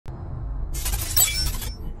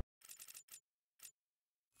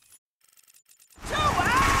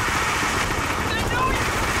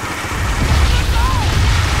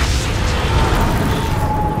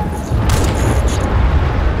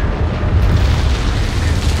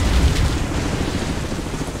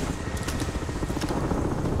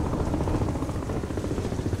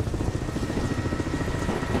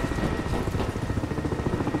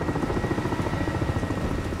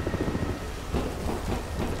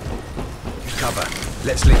cover.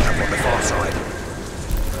 Let's link up on the far side.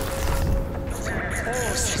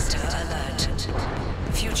 All sector alert.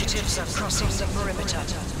 Fugitives are crossing the perimeter.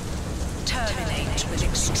 Terminate with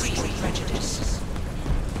extreme prejudice.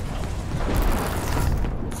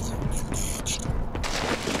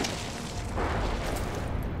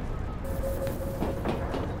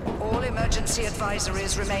 All emergency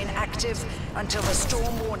advisories remain active until the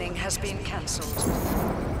storm warning has been cancelled.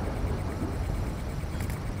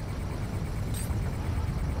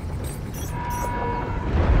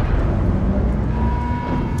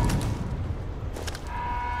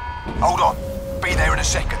 Hold on. Be there in a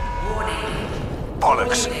second. Warning.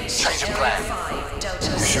 Bollocks. Change of plan.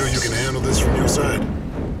 You sure you can handle this from your side?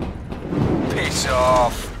 Piss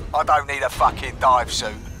off. I don't need a fucking dive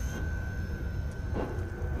suit.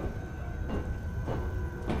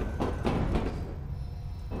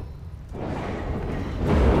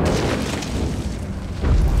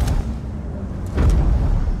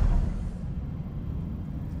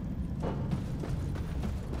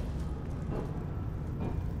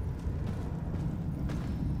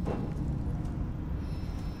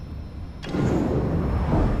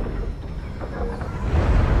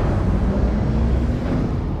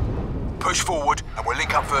 Push forward and we'll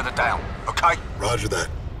link up further down, okay? Roger that.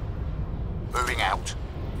 Moving out.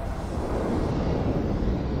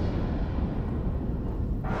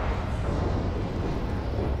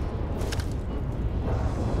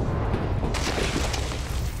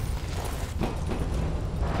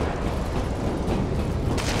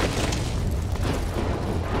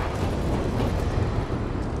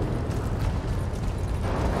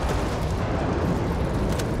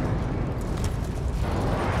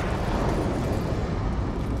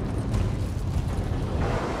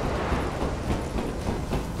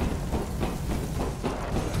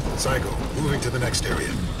 Psycho, moving to the next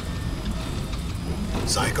area.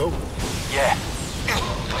 Psycho? Yeah,